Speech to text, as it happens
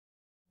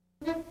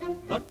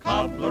the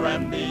cobbler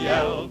and the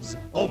elves.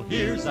 Oh,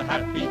 here's a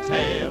happy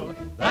tale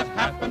that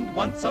happened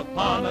once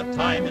upon a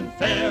time in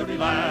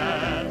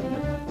fairyland.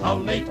 How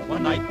late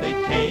one night they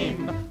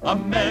came, a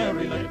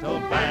merry little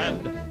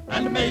band,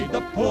 and made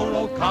the poor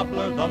old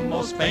cobbler the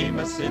most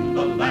famous in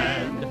the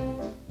land.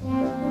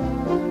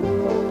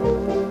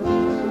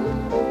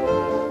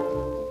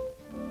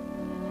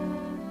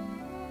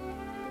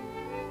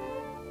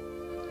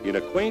 In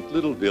a quaint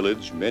little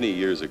village many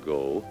years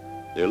ago,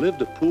 there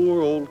lived a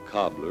poor old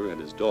cobbler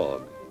and his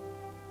dog.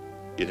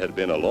 It had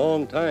been a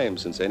long time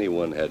since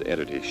anyone had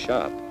entered his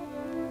shop,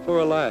 for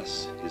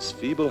alas, his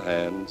feeble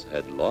hands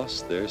had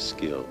lost their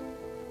skill.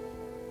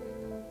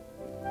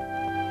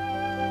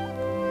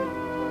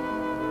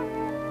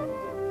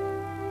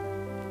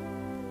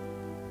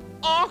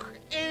 Ach,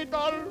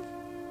 Adolf,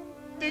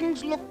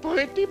 things look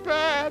pretty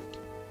bad.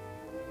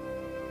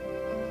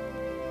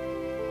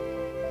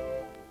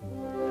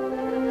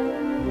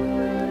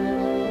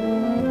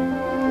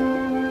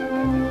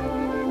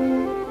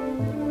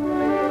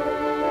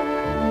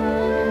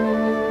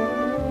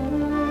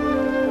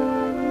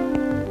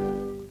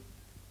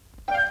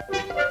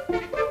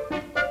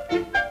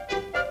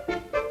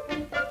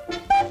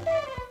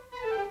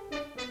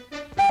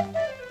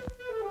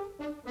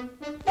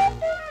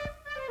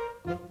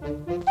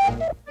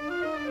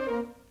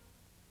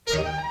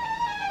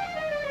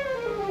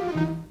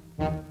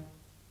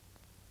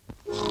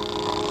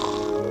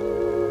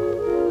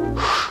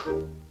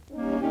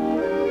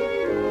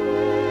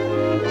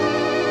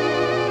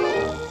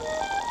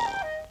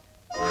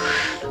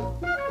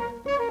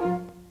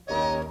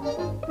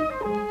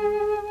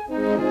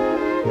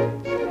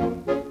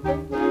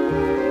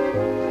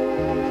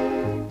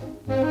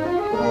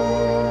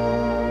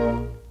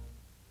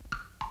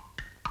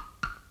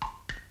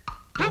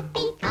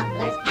 Happy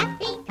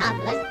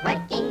cobblers,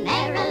 working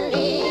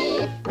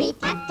merrily. We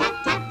tap,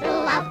 tap, tap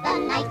throughout the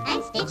night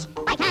and stitch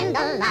by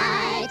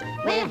candlelight.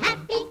 We're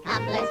happy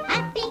cobblers,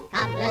 happy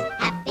cobblers,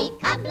 happy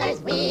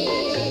cobblers we.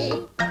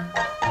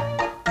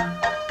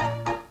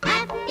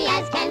 Happy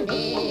as can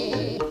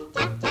be.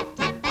 Tap, tap,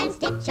 tap and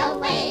stitch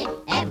away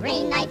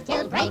every night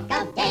till break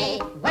of day.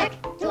 Work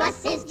to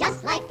us is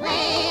just like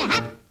play.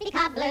 Happy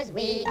cobblers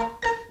we.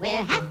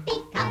 We're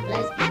happy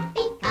cobblers,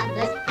 happy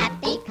cobblers,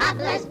 happy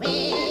cobblers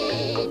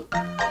we.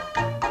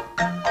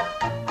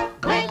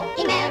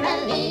 Working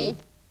merrily.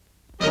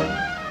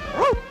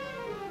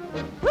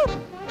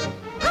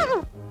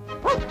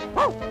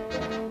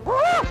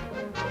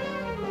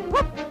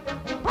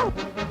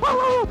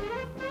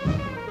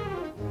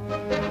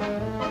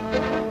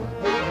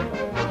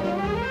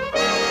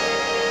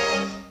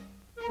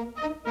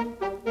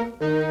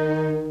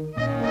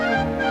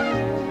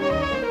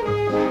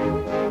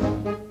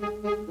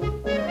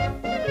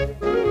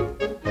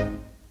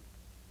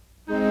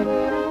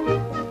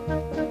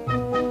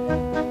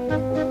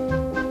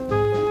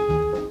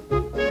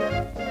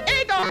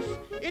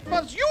 It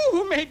was you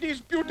who made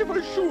these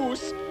beautiful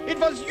shoes. It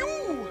was you.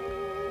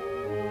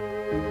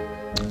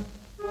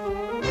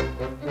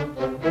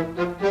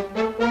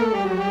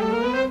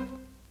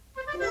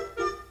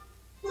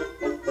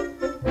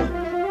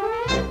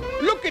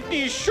 Look at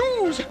these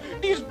shoes,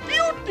 these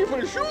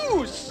beautiful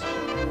shoes.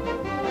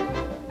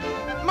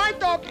 My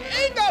dog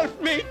Adolf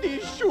made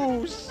these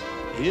shoes.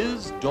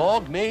 His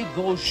dog made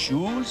those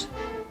shoes?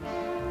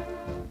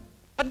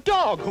 A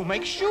dog who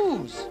makes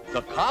shoes.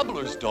 The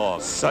cobbler's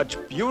dog. Such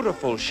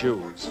beautiful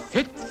shoes,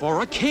 fit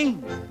for a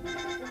king.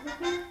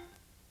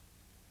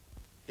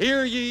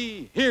 Hear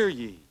ye, hear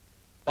ye.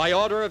 By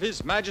order of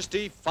His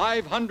Majesty,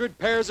 500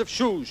 pairs of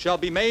shoes shall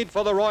be made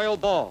for the royal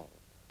ball,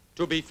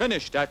 to be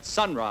finished at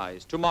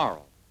sunrise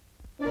tomorrow.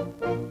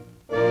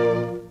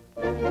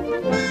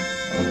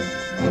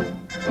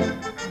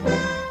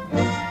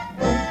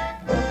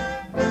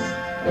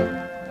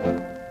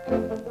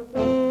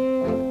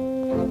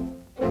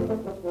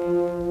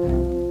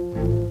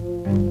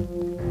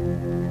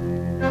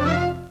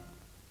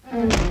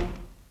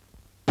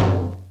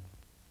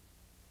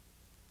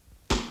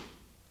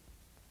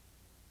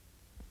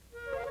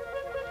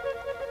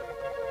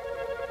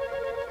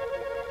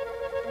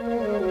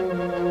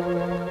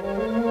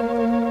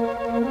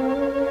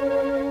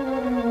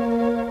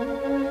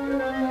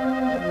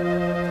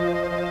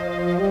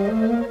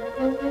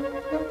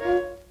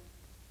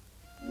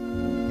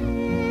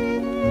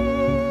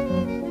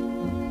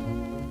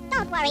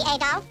 Don't worry,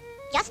 Adolf.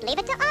 Just leave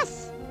it to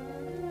us.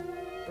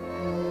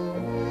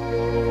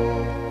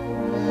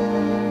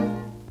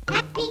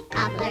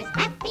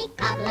 Happy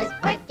cobblers,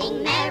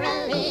 working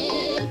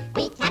merrily.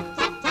 We tap,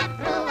 tap, tap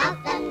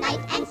throughout the night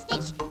and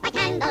stitch by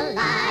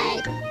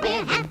candlelight.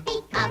 We're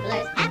happy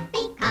cobblers,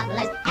 happy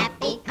cobblers,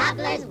 happy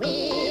cobblers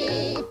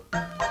we.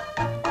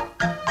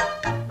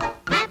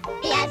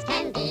 Happy as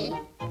can be.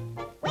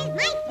 With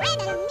my thread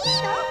and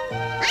needle,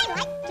 I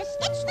like to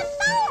stitch the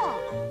sole.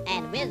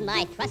 And with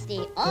my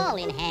trusty awl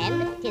in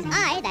hand, 'tis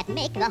I that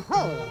make the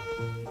hole.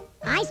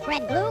 I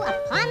spread glue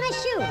upon the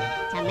shoe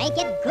to make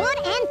it good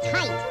and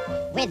tight.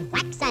 With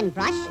wax and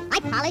brush, I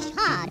polish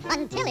hard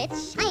until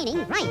it's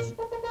shining bright.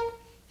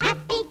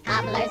 Happy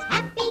cobblers,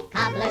 happy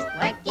cobblers,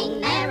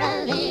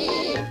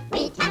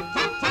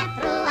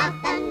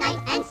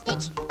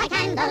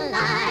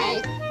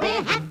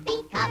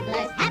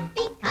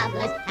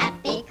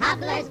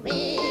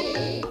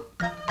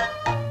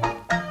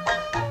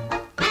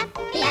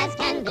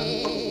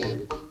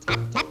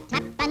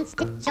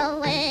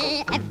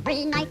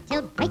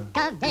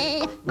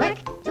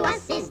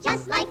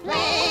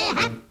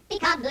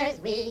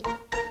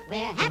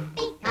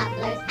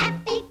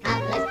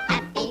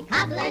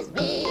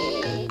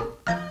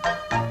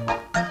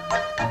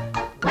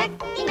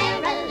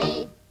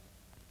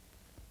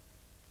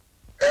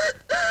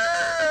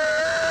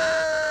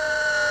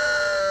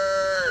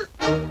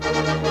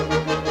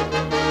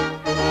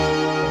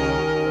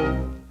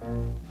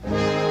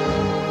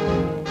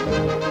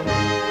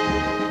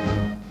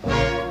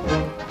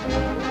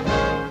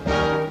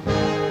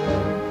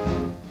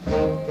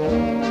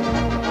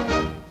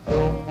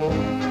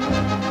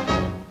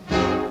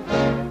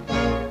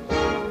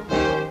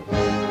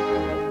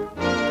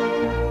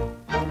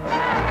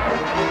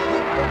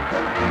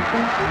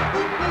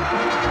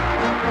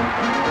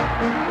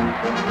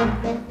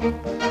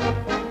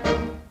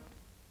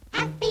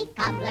 Happy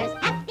cobblers,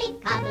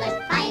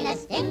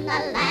 finest in the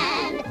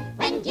land.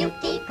 When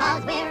duty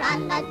calls, we're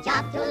on the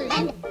job to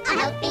lend a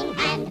helping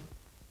hand.